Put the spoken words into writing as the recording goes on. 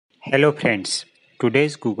Hello friends,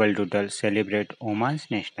 today's Google Doodle celebrate Oman's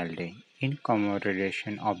National Day in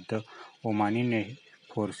commemoration of the Omani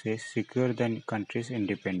forces secure the country's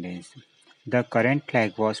independence. The current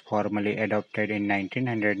flag was formally adopted in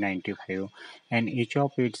 1995 and each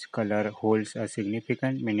of its colors holds a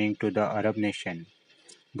significant meaning to the Arab nation.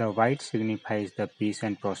 The white signifies the peace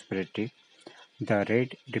and prosperity, the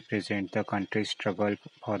red represents the country's struggle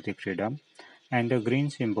for the freedom, and the green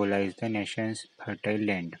symbolizes the nation's fertile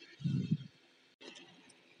land.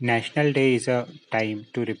 National Day is a time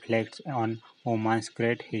to reflect on Oman's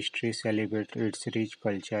great history, celebrate its rich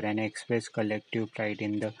culture, and express collective pride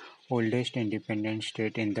in the oldest independent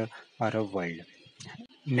state in the Arab world.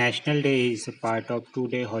 National Day is a part of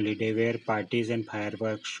two-day holiday where parties and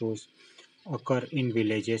fireworks shows occur in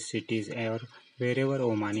villages, cities, or wherever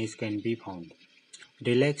Omanis can be found.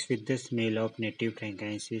 Relax with the smell of native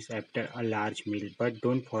frankincense after a large meal, but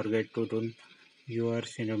don't forget to do your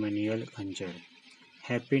ceremonial khanjar.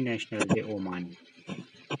 Happy National Day, Oman.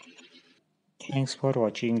 Thanks for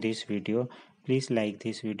watching this video. Please like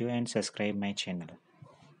this video and subscribe my channel.